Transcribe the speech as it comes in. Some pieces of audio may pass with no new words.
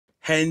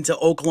Heading to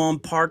OAKLAWN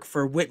Park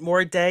for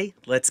Whitmore Day.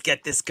 Let's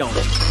get this going.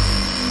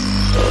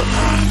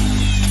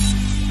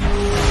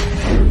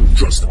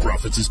 Trust the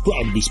Profits is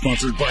proud to be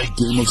sponsored by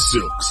Game of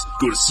Silks.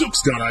 Go to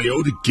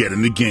silks.io to get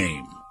in the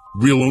game.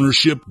 Real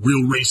ownership,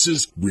 real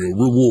races, real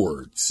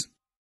rewards.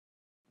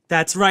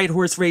 That's right,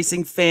 horse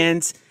racing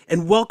fans,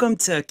 and welcome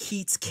to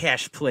Keats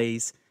Cash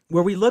Plays,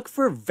 where we look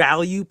for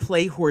value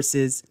play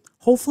horses,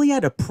 hopefully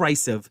at a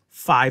price of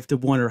 5 to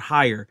 1 or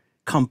higher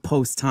come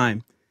post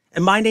time.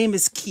 And my name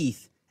is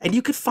Keith, and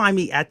you could find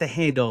me at the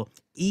handle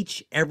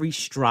Each Every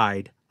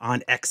Stride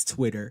on X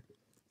Twitter.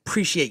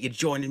 Appreciate you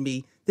joining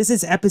me. This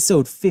is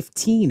episode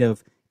 15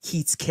 of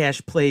Keats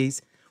Cash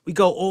Plays. We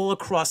go all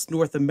across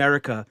North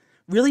America,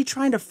 really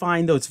trying to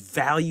find those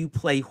value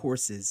play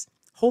horses,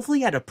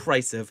 hopefully at a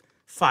price of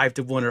 5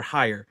 to 1 or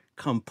higher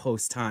come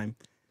post time.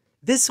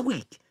 This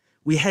week,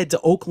 we head to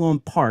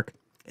OAKLAWN Park.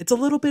 It's a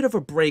little bit of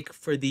a break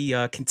for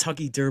the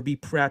Kentucky Derby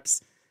preps.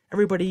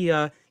 Everybody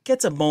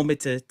gets a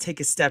moment to take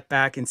a step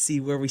back and see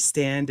where we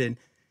stand. And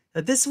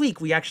this week,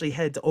 we actually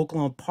head to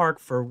OAKLAWN Park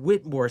for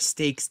Whitmore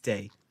Stakes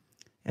Day.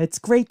 It's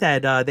great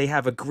that they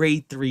have a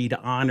grade 3 to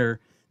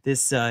honor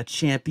this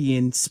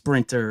champion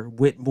sprinter,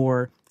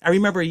 Whitmore. I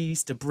remember he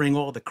used to bring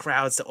all the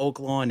crowds to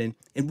OAKLAWN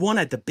and won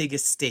at the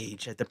biggest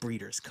stage at the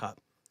Breeders' Cup.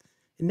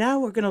 And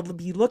now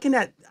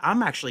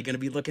I'm actually going to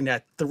be looking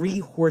at 3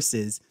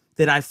 horses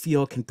that I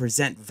feel can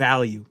present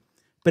value.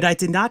 But I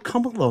did not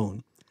come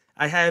alone.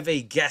 I have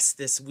a guest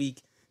this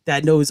week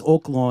that knows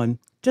OAKLAWN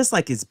just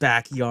like his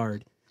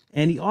backyard.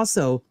 And he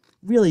also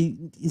really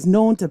is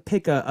known to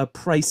pick a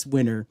price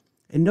winner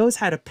and knows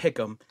how to pick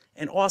them.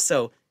 And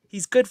also,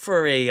 he's good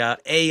for a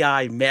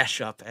AI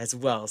mashup as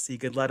well. So you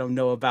could let him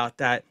know about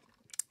that.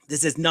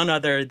 This is none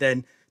other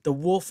than the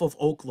Wolf of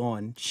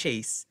OAKLAWN,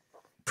 Chase.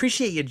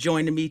 Appreciate you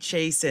joining me,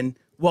 Chase, and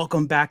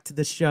welcome back to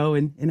the show.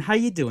 And how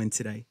you doing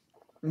today?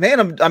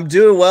 Man, I'm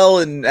doing well,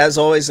 and as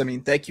always, I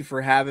mean, thank you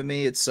for having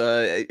me. It's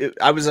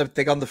I was, I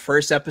think, on the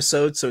first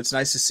episode, so it's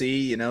nice to see,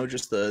 you know,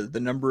 just the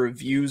number of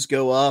views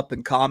go up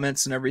and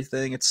comments and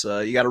everything. It's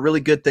you got a really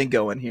good thing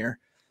going here.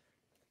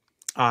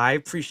 I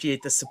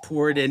appreciate the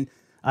support, and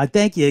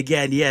thank you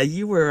again. Yeah,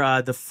 you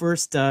were the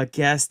first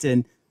guest,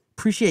 and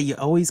appreciate you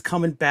always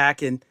coming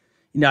back. And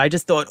I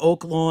just thought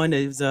OAKLAWN,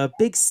 it was a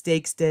big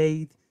stakes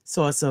day.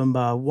 Saw some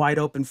wide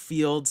open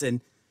fields,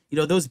 and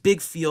those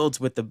big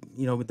fields with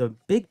the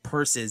big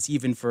purses,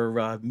 even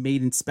for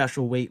maiden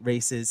special weight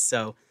races.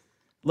 So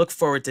look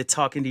forward to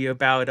talking to you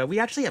about. We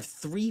actually have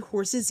 3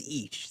 horses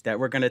each that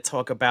we're going to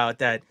talk about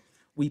that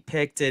we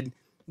picked, and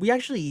we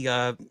actually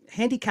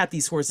handicapped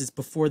these horses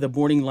before the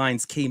morning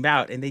lines came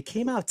out, and they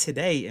came out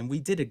today, and we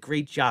did a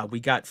great job.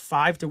 We got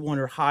 5 to 1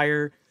 or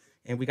higher,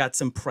 and we got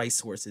some price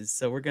horses.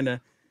 So we're going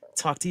to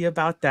talk to you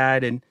about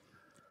that and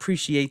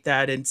appreciate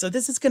that. And so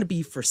this is going to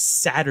be for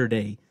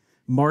Saturday,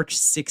 March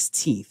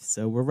 16th.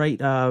 So we're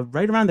right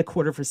around the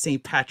corner for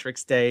St.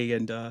 Patrick's Day.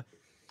 And you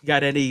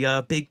got any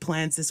big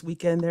plans this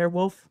weekend there,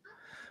 Wolf?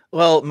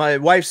 Well, my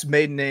wife's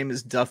maiden name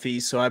is Duffy,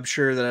 so I'm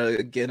sure that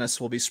a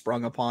Guinness will be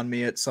sprung upon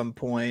me at some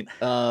point.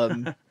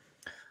 Yeah.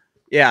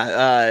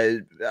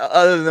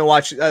 Other than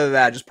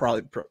that, just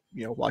probably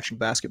watching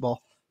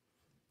basketball.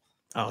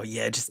 Oh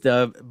yeah, just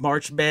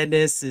March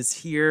Madness is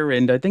here,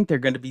 and I think they're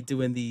going to be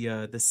doing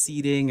the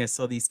seeding. I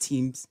saw these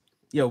teams,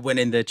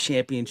 winning the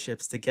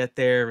championships to get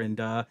there, and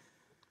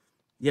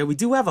yeah, we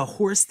do have a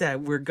horse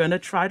that we're gonna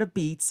try to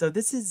beat. So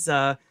this is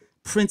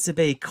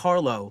Principe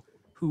Carlo,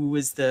 who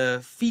was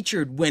the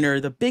featured winner,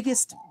 the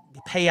biggest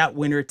payout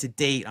winner to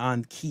date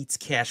on Keats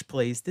Cash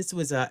Plays. This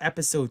was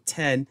episode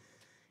 10,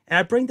 and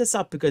I bring this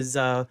up because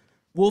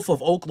Wolf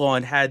of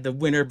OAKLAWN had the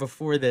winner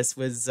before this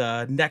was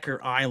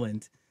Necker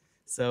Island.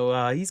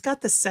 So he's got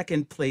the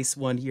second place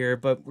one here,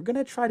 but we're going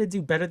to try to do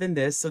better than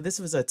this. So this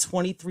was a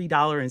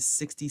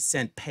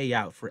 $23.60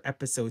 payout for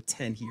episode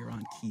 10 here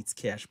on Keats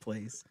Cash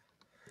Plays.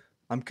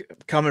 I'm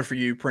coming for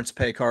you,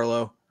 Principe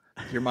Carlo.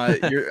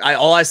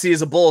 All I see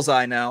is a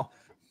bullseye now.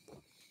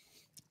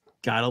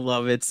 Gotta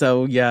love it.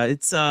 So yeah,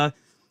 it's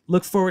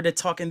look forward to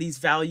talking these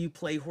value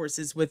play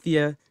horses with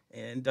you.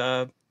 And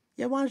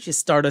yeah, why don't you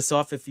start us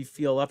off if you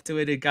feel up to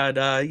it? It got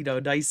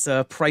nice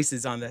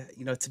prices on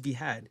the to be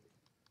had.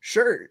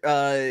 Sure.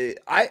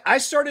 I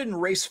started in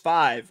race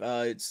 5.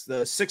 It's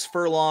the 6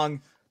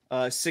 furlong,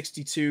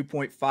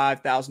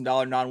 $62.5 thousand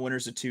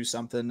non-winners at 2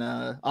 something,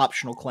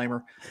 optional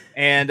claimer.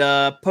 And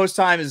post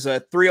time is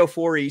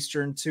 3:04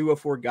 Eastern,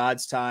 2:04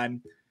 God's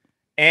time.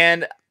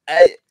 And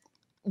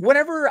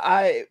whenever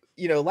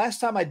last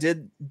time I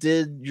did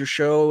your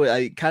show,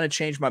 I kind of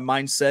changed my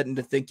mindset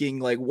into thinking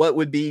like what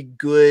would be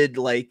good,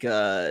 like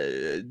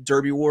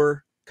Derby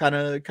War kind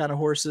of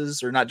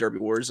horses, or not Derby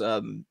Wars,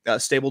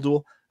 Stable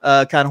Duel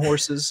kind of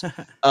horses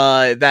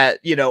that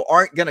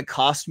aren't going to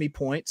cost me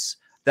points,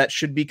 that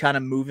should be kind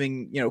of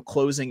moving,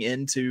 closing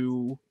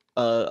into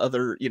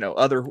other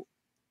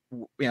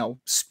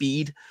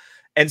speed.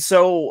 And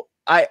so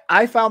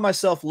I found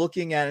myself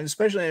looking at, and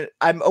especially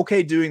I'm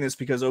okay doing this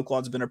because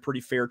OAKLAWN's been a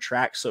pretty fair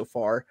track so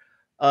far.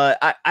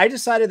 I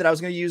decided that I was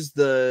going to use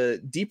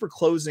the deeper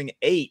closing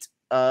 8,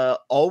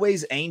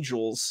 Always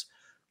Angels,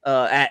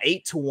 at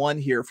 8-1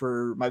 here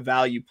for my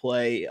value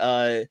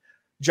play.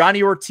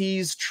 Johnny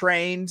Ortiz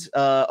trained,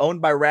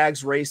 owned by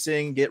Rags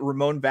Racing. Get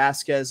Ramon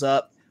Vasquez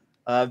up.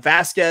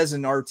 Vasquez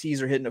and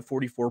Ortiz are hitting at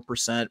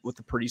 44% with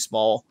a pretty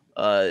small,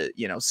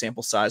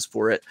 sample size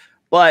for it.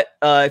 But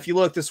if you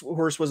look, this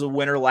horse was a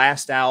winner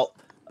last out.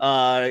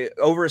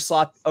 Over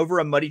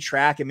a muddy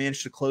track, and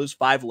managed to close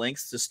 5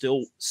 lengths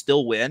to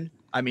still win.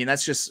 I mean,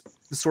 that's just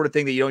the sort of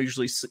thing that you don't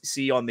usually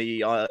see on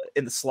the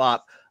in the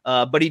slop.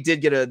 But he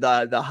did get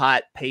the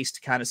hot pace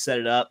to kind of set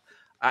it up.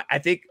 I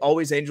think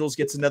Always Angels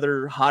gets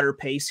another hotter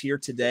pace here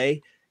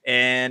today.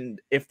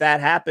 And if that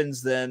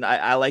happens, then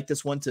I like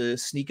this one to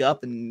sneak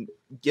up and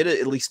get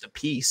at least a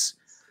piece.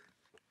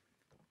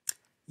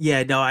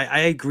 Yeah, no, I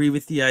agree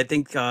with you. I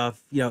think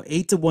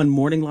 8-1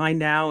 morning line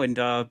now,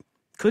 and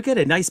could get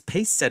a nice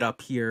pace set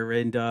up here,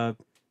 and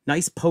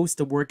nice post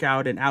to work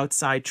out an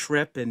outside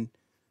trip, and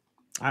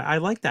I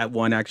like that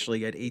one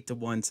actually at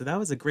 8-1. So that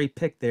was a great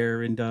pick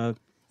there, and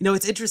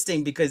it's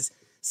interesting because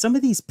some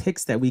of these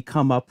picks that we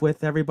come up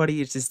with,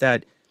 everybody, it's just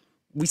that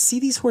we see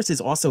these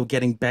horses also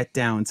getting bet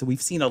down. So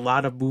we've seen a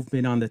lot of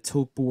movement on the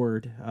tote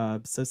board.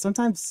 So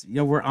sometimes,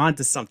 we're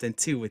onto something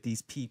too with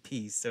these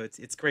PPs. So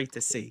it's great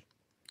to see.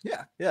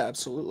 Yeah,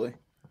 absolutely.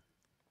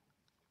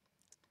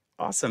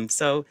 Awesome.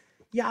 So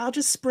yeah, I'll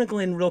just sprinkle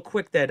in real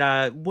quick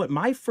that what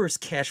my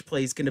first cash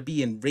play is going to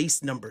be in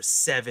race number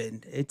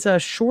 7. It's a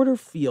shorter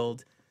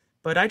field,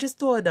 but I just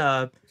thought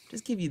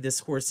just give you this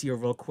horse here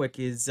real quick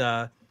is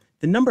the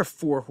number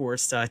 4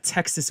 horse,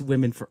 Texas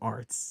Women for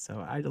Arts.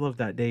 So I love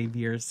that name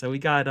here. So we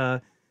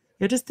got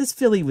just this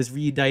filly was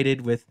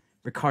reunited with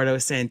Ricardo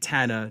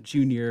Santana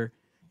Jr.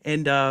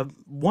 and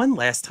won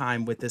last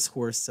time with this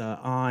horse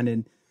on,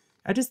 and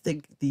I just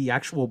think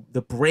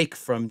the break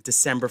from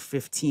December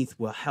 15th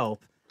will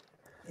help.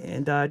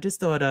 And I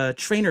just thought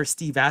trainer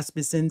Steve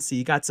Asmussen, so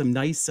you got some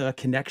nice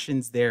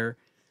connections there.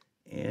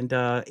 And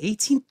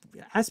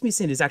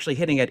Asmussen is actually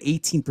hitting at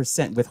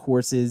 18% with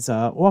horses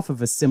off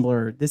of a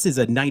similar, this is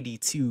a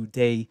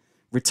 92-day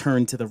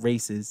return to the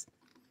races.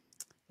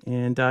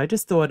 And I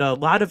just thought a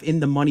lot of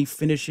in the money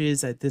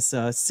finishes at this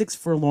 6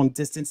 furlong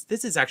distance.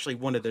 This is actually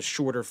one of the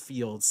shorter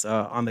fields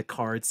on the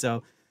card.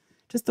 So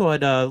just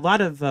thought a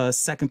lot of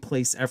second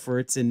place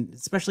efforts, and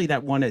especially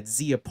that one at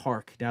Zia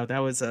Park. Now that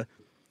was a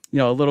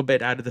little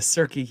bit out of the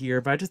circuit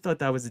here, but I just thought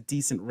that was a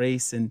decent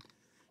race. And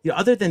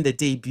other than the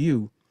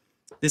debut,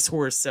 this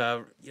horse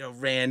ran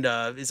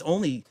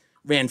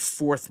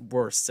 4th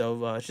worst,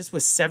 so just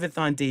was 7th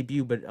on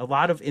debut, but a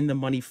lot of in the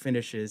money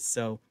finishes.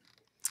 So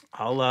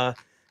I'll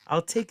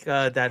take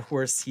that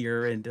horse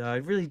here, and I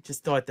really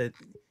just thought that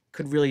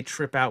could really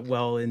trip out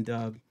well. And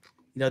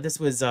this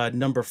was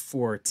number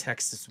 4,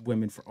 Texas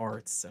Women for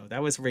Arts. So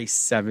that was race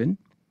 7.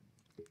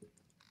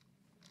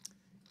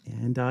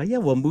 And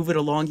we'll move it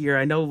along here.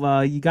 I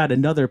know you got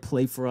another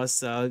play for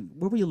us.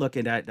 What were you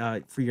looking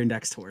at for your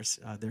next horse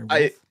there,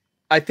 Wolf?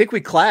 I think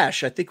we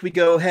clash. I think we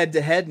go head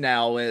to head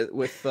now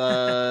with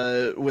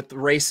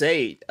race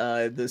 8,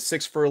 the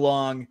 6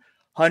 furlong,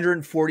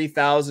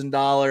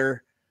 $140,000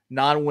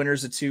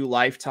 non-winners of 2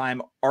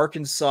 lifetime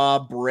Arkansas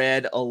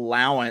bred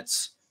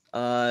allowance.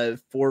 4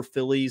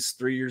 fillies,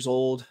 3 years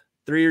old,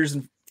 3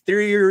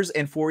 years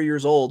and 4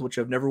 years old, which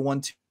I've never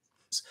won 2.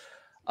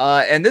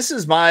 And this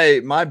is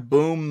my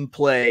boom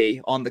play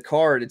on the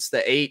card. It's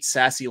the 8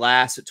 Sassy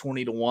Lass at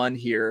 20-1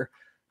 here.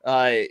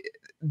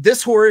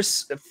 This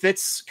horse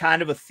fits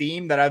kind of a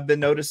theme that I've been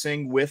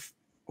noticing with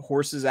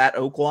horses at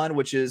OAKLAWN,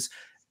 which is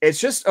it's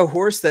just a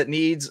horse that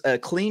needs a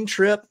clean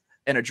trip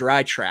and a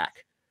dry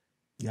track.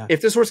 Yeah.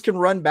 If this horse can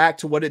run back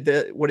to what it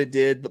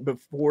did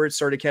before it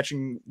started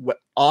catching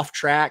off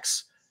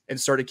tracks and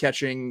started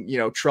catching,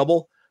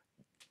 trouble,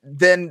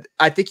 then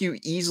I think you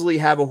easily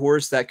have a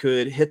horse that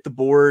could hit the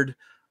board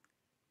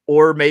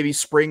or maybe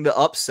spring the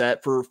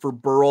upset for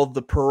Burl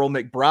the Pearl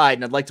McBride.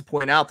 And I'd like to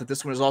point out that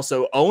this one is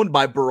also owned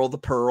by Burl the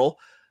Pearl.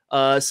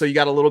 So you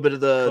got a little bit of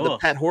the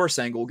pet horse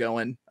angle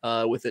going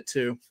with it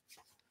too.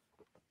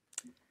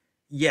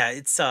 Yeah,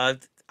 it's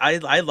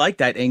I like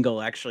that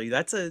angle actually.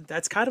 That's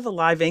kind of a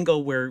live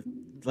angle where,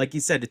 like you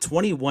said, a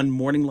 21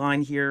 morning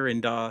line here,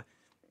 and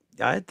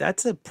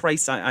that's a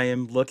price I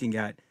am looking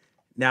at.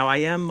 Now I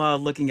am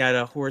looking at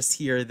a horse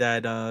here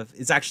that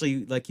is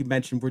actually, like you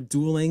mentioned, we're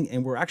dueling,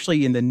 and we're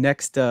actually in the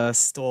next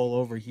stall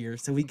over here.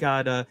 So we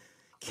got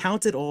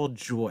Count It All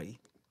Joy.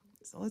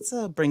 So let's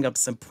bring up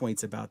some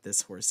points about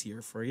this horse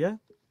here for you.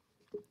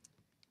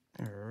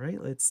 All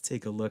right, let's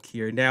take a look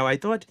here. Now I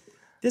thought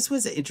this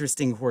was an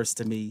interesting horse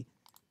to me.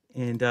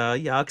 And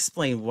I'll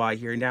explain why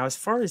here. Now, as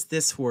far as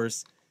this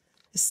horse,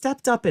 it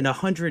stepped up in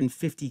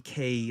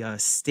 150K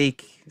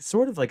stake,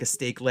 sort of like a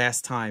stake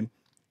last time,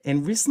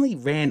 and recently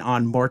ran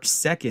on March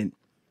 2nd.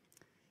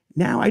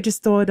 Now, I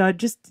just thought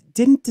just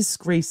didn't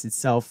disgrace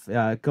itself,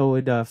 go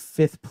in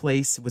 5th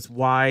place, was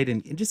wide,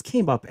 and it just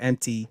came up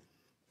empty.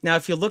 Now,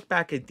 if you look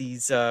back at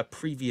these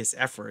previous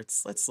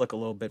efforts, let's look a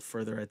little bit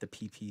further at the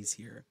PPs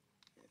here.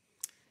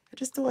 I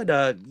just thought,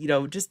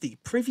 just the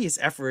previous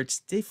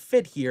efforts, they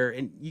fit here,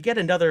 and you get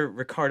another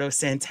Ricardo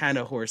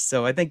Santana horse.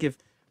 So I think if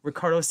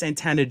Ricardo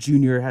Santana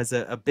Jr. has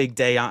a big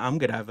day. I'm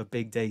gonna have a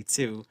big day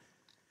too.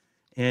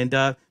 And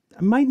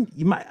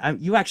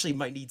you actually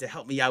might need to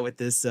help me out with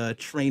this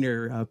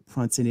trainer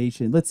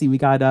pronunciation. Let's see, we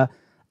got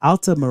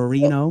Alta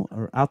Marino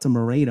or Alta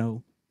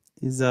Moreno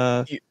is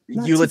not too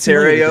familiar with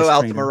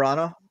Utilitario this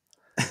trainer.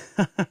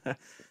 Altamirano.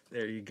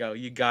 There you go,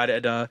 you got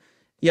it.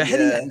 Yeah,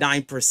 hitting Yeah. at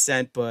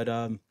 9%, but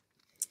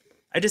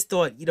I just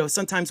thought,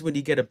 sometimes when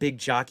you get a big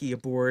jockey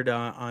aboard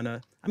on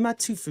a, I'm not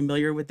too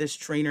familiar with this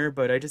trainer,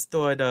 but I just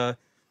thought,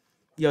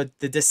 the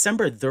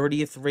December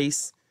 30th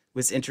race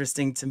was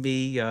interesting to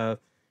me.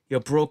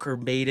 Broker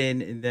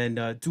Maiden and then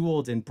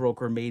dueled in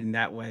Broker Maiden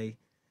that way,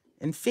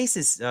 and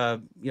faces,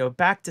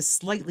 back to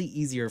slightly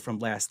easier from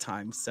last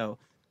time. So,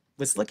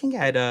 was looking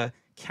at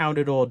Count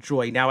It All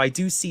Joy. Now I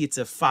do see it's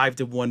a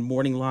 5-1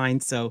 morning line,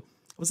 so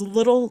I was a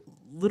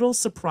little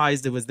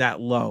surprised it was that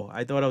low.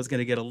 I thought I was going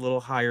to get a little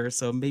higher,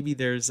 so maybe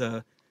there's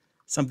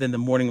something the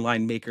morning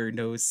line maker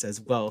knows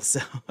as well. So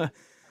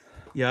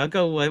yeah, I'll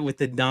go with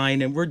the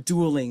 9, and we're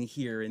dueling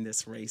here in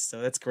this race, so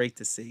that's great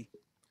to see.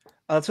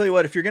 I'll tell you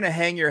what, if you're going to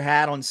hang your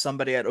hat on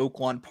somebody at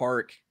OAKLAWN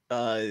Park,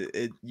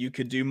 you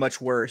could do much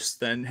worse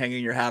than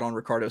hanging your hat on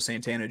Ricardo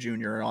Santana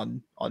Jr.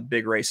 on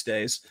big race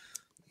days.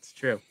 It's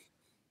true.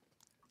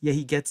 Yeah,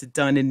 he gets it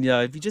done, and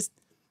he just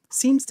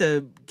seems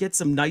to get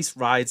some nice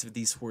rides with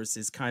these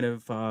horses. Kind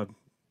of,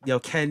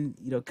 kind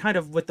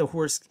of what the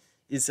horse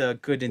is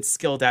good and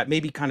skilled at.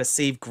 Maybe kind of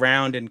save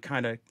ground and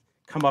kind of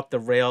come up the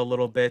rail a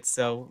little bit.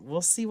 So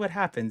we'll see what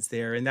happens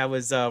there. And that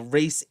was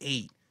race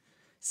 8,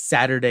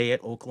 Saturday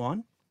at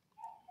OAKLAWN.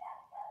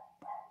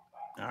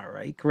 All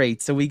right,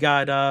 great. So we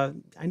got. I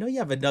know you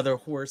have another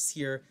horse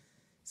here.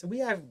 So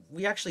we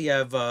actually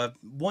have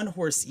one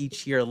horse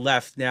each here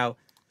left. Now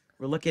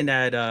we're looking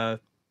at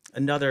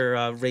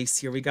another race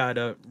here. We got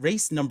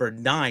race number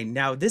 9.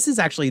 Now this is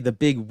actually the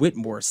big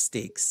Whitmore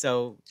Stakes.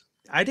 So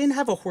I didn't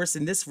have a horse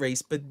in this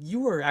race, but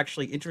you were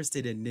actually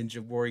interested in Ninja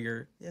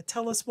Warrior. Yeah,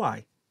 tell us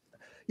why.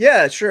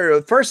 Yeah,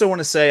 sure. First, I want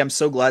to say I'm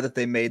so glad that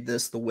they made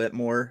this the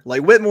Whitmore.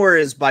 Like, Whitmore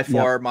is by Yep.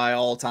 far my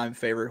all-time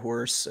favorite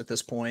horse at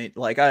this point.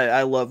 Like,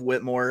 I love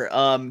Whitmore.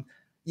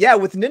 Yeah,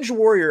 with Ninja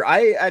Warrior,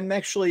 I'm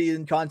actually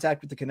in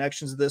contact with the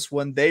connections of this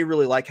one. They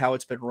really like how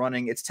it's been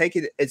running.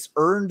 It's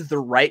earned the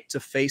right to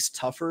face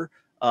tougher,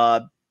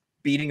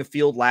 beating a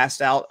field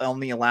last out on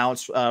the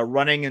allowance,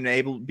 running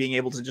and being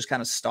able to just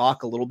kind of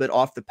stalk a little bit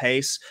off the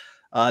pace.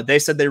 They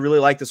said they really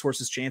like this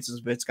horse's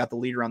chances, but it's got the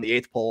leader on the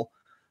 8th pole.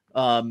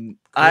 Cool.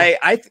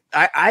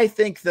 I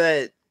think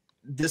that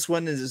this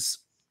one is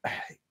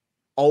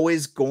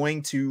always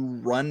going to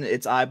run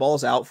its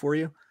eyeballs out for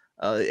you.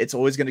 It's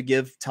always going to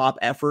give top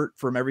effort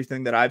from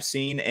everything that I've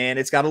seen, and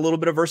it's got a little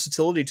bit of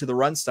versatility to the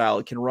run style.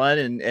 It can run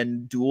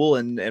and duel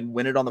and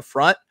win it on the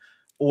front,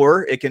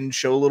 or it can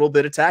show a little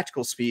bit of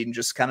tactical speed and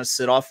just kind of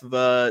sit off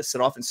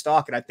and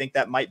stalk. And I think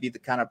that might be the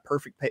kind of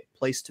perfect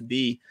place to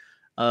be.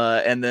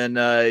 And then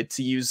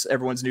to use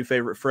everyone's new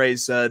favorite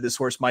phrase, this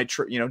horse might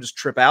just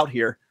trip out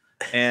here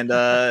and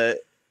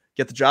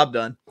get the job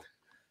done.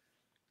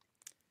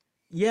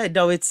 Yeah,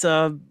 no, it's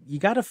you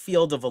got a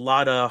field of a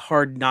lot of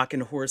hard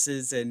knocking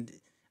horses, and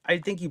I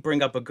think you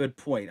bring up a good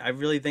point. I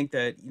really think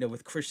that,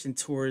 with Christian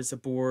Tours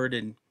aboard,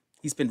 and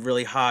he's been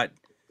really hot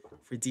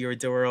for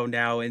Duro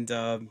now, and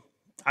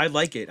I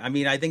like it. I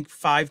mean, I think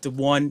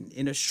 5-1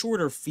 in a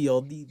shorter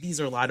field. These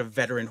are a lot of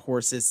veteran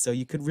horses, so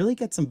you could really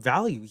get some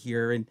value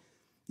here. And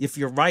if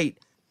you're right,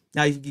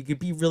 now you could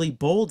be really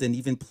bold and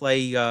even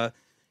play,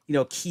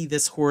 key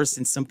this horse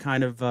in some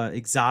kind of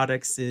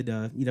exotics, and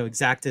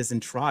exactas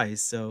and tries.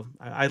 So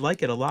I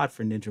like it a lot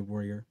for Ninja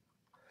Warrior.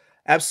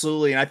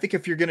 Absolutely. And I think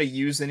if you're going to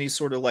use any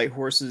sort of like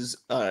horses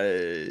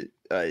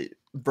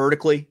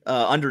vertically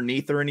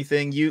underneath or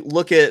anything, you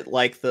look at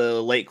like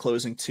the late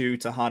closing 2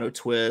 Tejano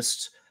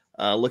Twist.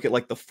 Look at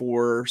like the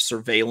 4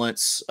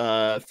 Surveillance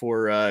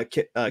for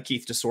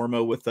Keith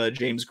DeSormo with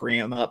James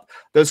Graham up.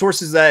 Those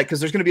horses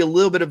because there's going to be a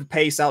little bit of a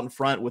pace out in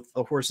front with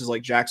the horses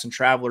like Jackson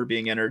Traveler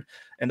being entered.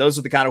 And those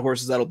are the kind of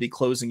horses that'll be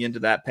closing into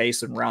that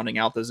pace and rounding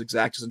out those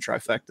exactas and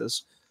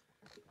trifectas.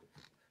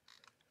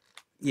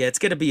 Yeah, it's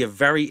going to be a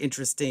very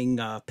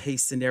interesting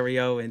pace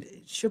scenario, and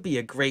it should be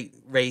a great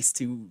race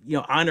to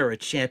honor a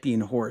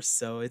champion horse.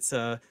 So it's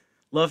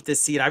love to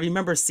see it. I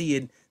remember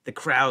seeing the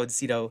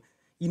crowds.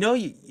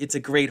 It's a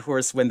great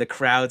horse when the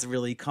crowds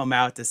really come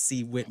out to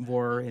see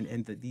Whitmore,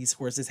 and these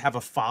horses have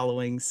a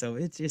following. So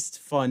it's just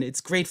fun.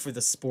 It's great for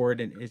the sport,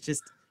 and it's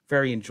just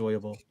very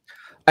enjoyable.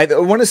 I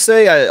want to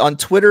say on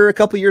Twitter a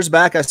couple years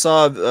back, I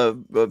saw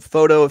a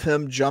photo of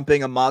him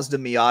jumping a Mazda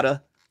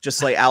Miata,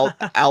 just like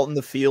out in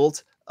the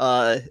field.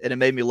 And it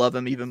made me love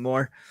him even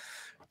more.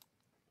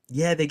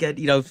 Yeah, they get,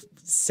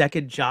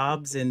 second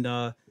jobs. And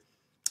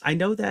I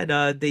know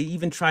that they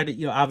even try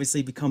to,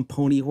 obviously become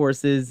pony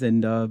horses.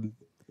 And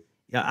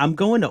yeah, I'm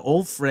going to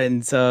Old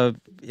Friends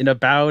in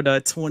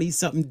about 20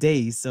 something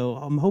days. So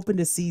I'm hoping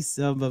to see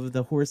some of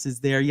the horses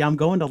there. Yeah, I'm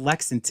going to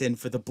Lexington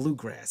for the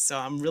Bluegrass. So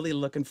I'm really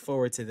looking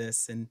forward to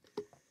this and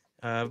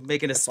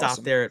making a stop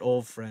awesome. there at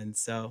Old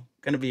Friends. So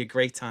going to be a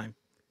great time.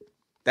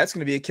 That's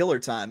going to be a killer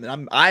time.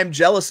 And I'm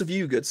jealous of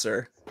you, good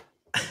sir.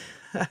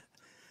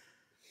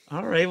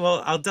 All right.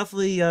 Well, I'll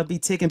definitely be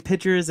taking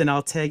pictures and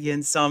I'll tag you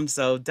in some.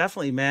 So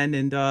definitely, man,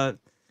 and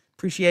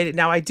appreciate it.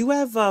 Now, I do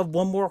have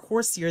one more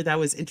horse here that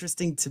was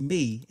interesting to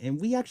me,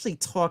 and we actually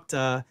talked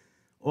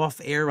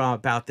off air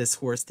about this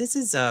horse. This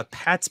is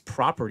Pat's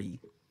Property.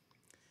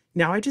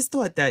 Now, I just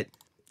thought that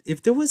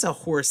if there was a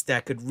horse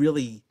that could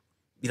really,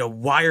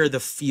 wire the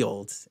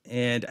field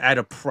and at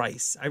a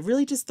price, I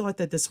really just thought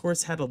that this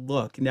horse had a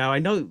look. Now, I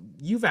know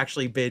you've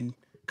actually been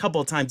a couple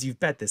of times you've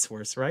bet this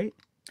horse, right?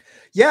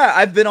 Yeah,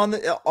 I've been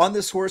on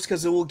this horse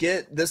because it will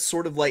get this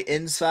sort of like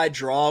inside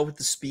draw with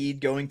the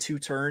speed going 2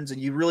 turns,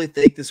 and you really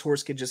think this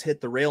horse can just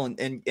hit the rail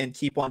and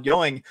keep on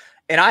going.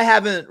 And I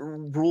haven't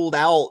ruled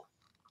out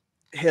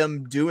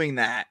him doing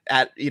that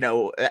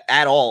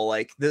at all.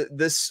 Like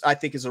this, I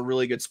think is a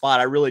really good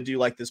spot. I really do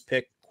like this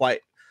pick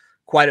quite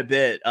a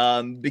bit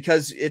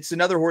because it's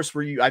another horse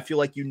where I feel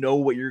like you know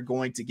what you're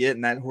going to get,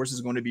 and that horse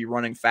is going to be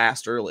running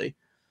fast early.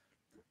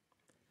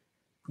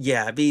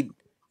 Yeah, I mean,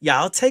 yeah,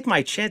 I'll take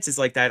my chances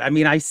like that. I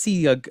mean, I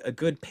see a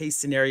good pace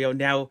scenario.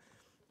 Now,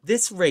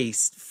 this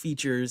race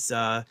features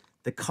the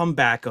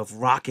comeback of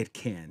Rocket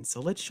Can.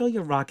 So let's show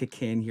you Rocket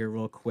Can here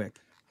real quick.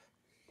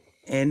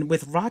 And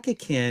with Rocket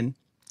Can,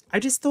 I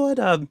just thought,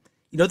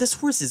 this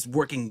horse is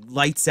working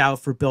lights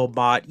out for Bill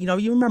Mott.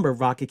 You remember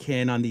Rocket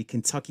Can on the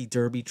Kentucky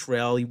Derby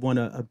Trail. He won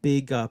a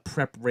big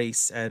prep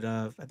race at,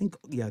 I think,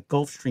 yeah,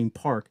 Gulfstream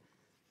Park.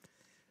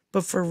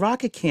 But for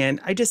Rocket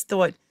Can, I just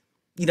thought,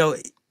 you know,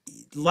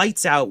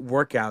 lights out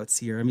workouts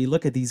here. I mean,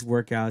 look at these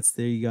workouts.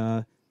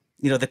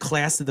 The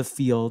class of the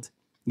field,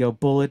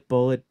 bullet,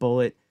 bullet,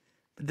 bullet.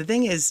 But the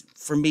thing is,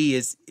 for me,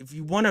 is if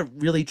you want to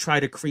really try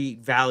to create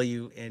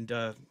value and,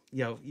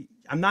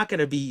 I'm not going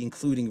to be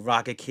including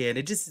Rocket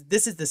Kid.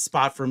 This is the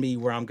spot for me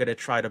where I'm going to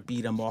try to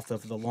beat him off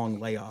of the long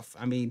layoff.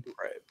 I mean,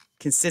 Right.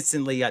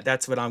 consistently,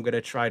 that's what I'm going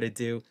to try to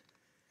do.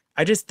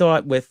 I just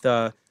thought with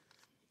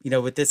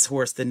this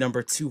horse, the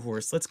number 2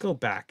 horse, let's go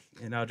back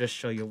and I'll just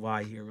show you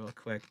why here real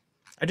quick.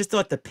 I just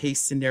thought the pace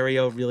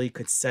scenario really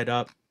could set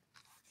up.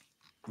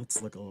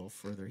 Let's look a little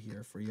further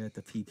here for you at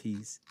the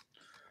PPs.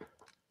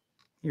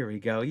 Here we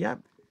go. Yep.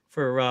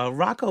 For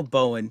Rocco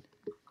Bowen,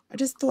 I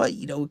just thought,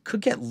 it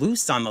could get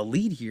loose on the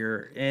lead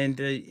here. And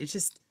it's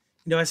just,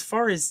 as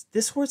far as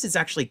this horse is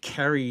actually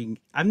carrying,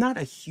 I'm not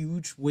a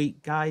huge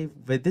weight guy,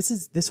 but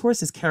this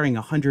horse is carrying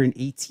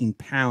 118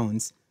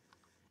 pounds.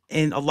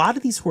 And a lot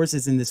of these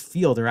horses in this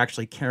field are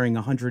actually carrying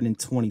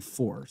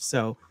 124.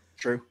 So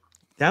True.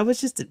 that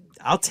was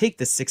I'll take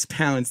the 6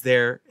 pounds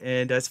there.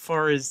 And as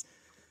far as,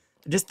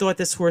 I just thought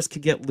this horse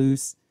could get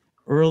loose,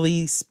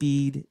 early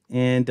speed,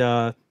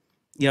 and,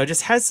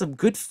 just has some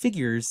good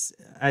figures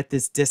at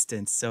this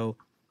distance. So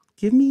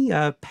give me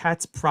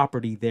Pat's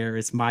Property there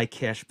as my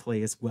cash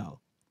play as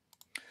well.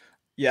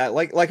 Yeah,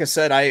 like I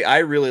said, I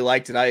really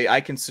liked it.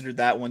 I considered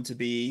that one to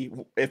be,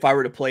 if I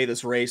were to play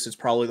this race, it's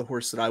probably the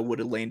horse that I would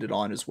have landed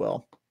on as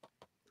well.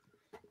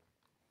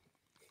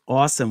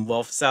 Awesome,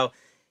 Wolf. So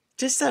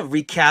just a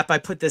recap, I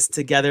put this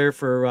together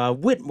for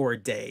Whitmore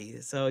Day.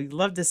 So you'd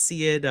love to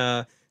see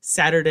it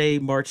Saturday,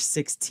 March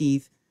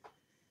 16th.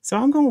 So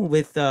I'm going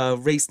with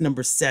race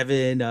number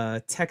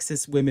 7,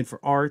 Texas Women for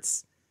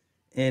Arts.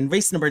 And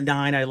race number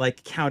 9, I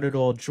like Count It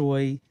All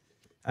Joy.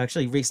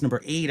 Actually, race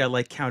number 8, I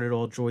like Count It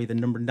All Joy. The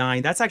number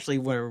 9, that's actually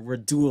where we're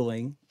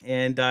dueling.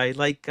 And I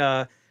like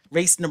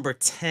race number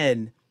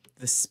 10,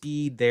 the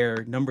speed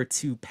there. Number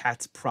 2,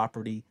 Pat's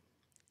Property.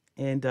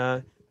 And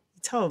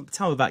tell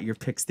them about your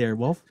picks there,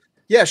 Wolf.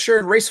 Yeah, sure.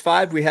 In race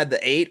 5, we had the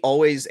 8,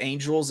 Always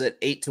Angels at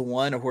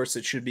 8-1, a horse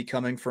that should be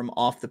coming from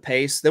off the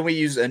pace. Then we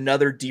use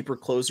another deeper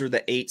closer,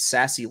 the 8,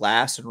 Sassy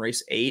Lass, in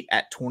race 8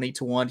 at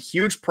 20-1.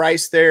 Huge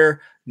price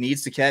there.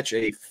 Needs to catch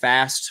a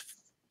fast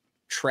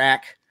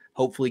track.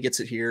 Hopefully gets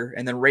it here.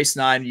 And then race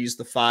 9, use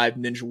the 5,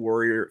 Ninja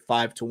Warrior,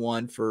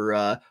 5-1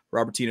 for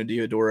Robertino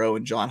Diodoro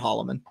and John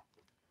Holloman.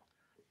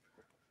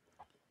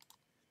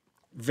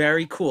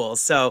 Very cool.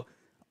 So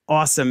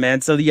awesome, man.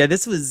 So yeah,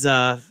 this was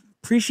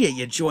appreciate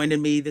you joining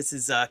me. This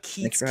is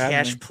Keats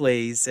Cash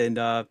Plays, and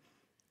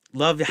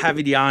love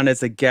having you on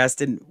as a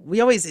guest. And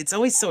it's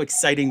always so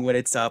exciting when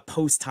it's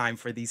post time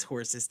for these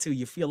horses too.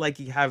 You feel like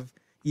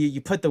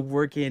you put the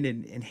work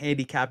in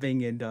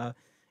handicapping, and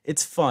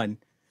it's fun.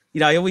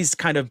 I always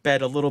kind of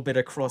bet a little bit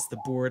across the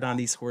board on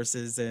these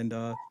horses, and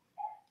I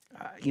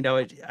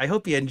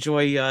hope you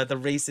enjoy the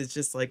races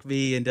just like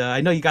me. And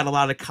I know you got a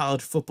lot of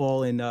college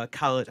football and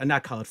college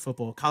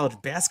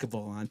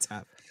basketball on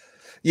tap.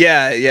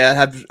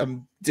 Yeah.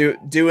 I'm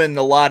doing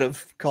a lot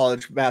of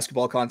college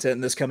basketball content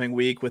in this coming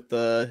week with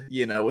with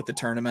the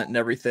tournament and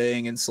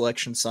everything and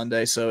Selection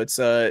Sunday. So it's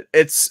a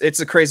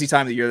crazy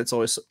time of the year. That's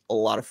always a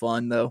lot of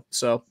fun though.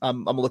 So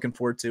I'm looking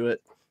forward to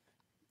it.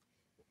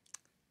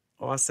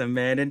 Awesome,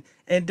 man.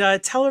 And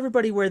tell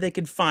everybody where they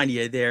can find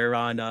you there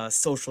on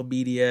social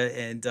media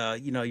and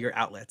your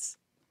outlets.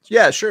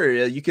 Yeah, sure.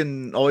 Yeah, you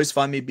can always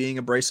find me being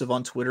abrasive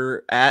on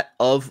Twitter at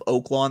of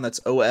OAKLAWN. That's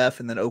OF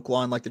and then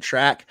OAKLAWN like the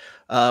track.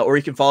 Or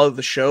you can follow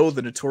the show,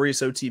 the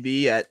Notorious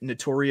OTB, at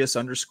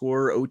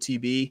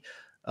notorious_OTB.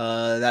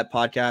 That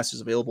podcast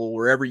is available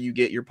wherever you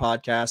get your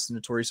podcasts. The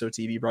Notorious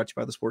OTB, brought to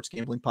you by the Sports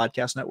Gambling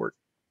Podcast Network.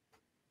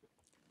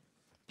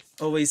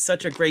 Always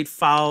such a great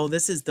follow.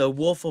 This is the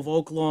Wolf of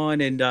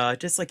OAKLAWN, and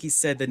just like he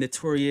said, the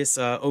Notorious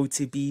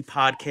OTB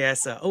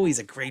podcast. Always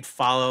a great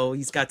follow.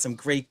 He's got some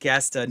great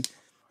guests, and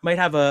might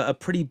have a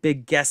pretty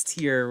big guest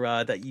here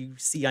that you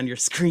see on your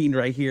screen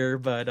right here.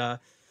 But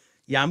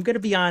yeah, I'm gonna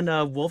be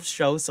on Wolf's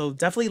show, so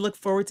definitely look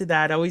forward to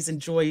that. I always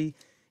enjoy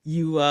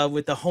you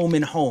with the home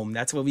and home.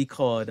 That's what we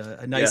call it,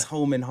 a nice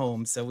home and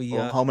home. So we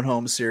home and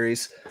home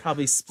series.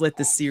 Probably split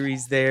the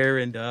series there,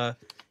 and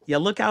yeah,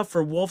 look out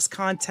for Wolf's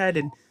content,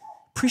 and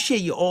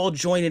appreciate you all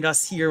joining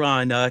us here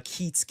on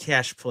Keats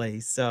Cash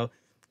Plays. So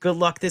good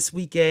luck this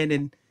weekend,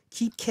 and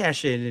keep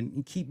cashing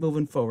and keep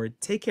moving forward.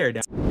 Take care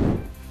now.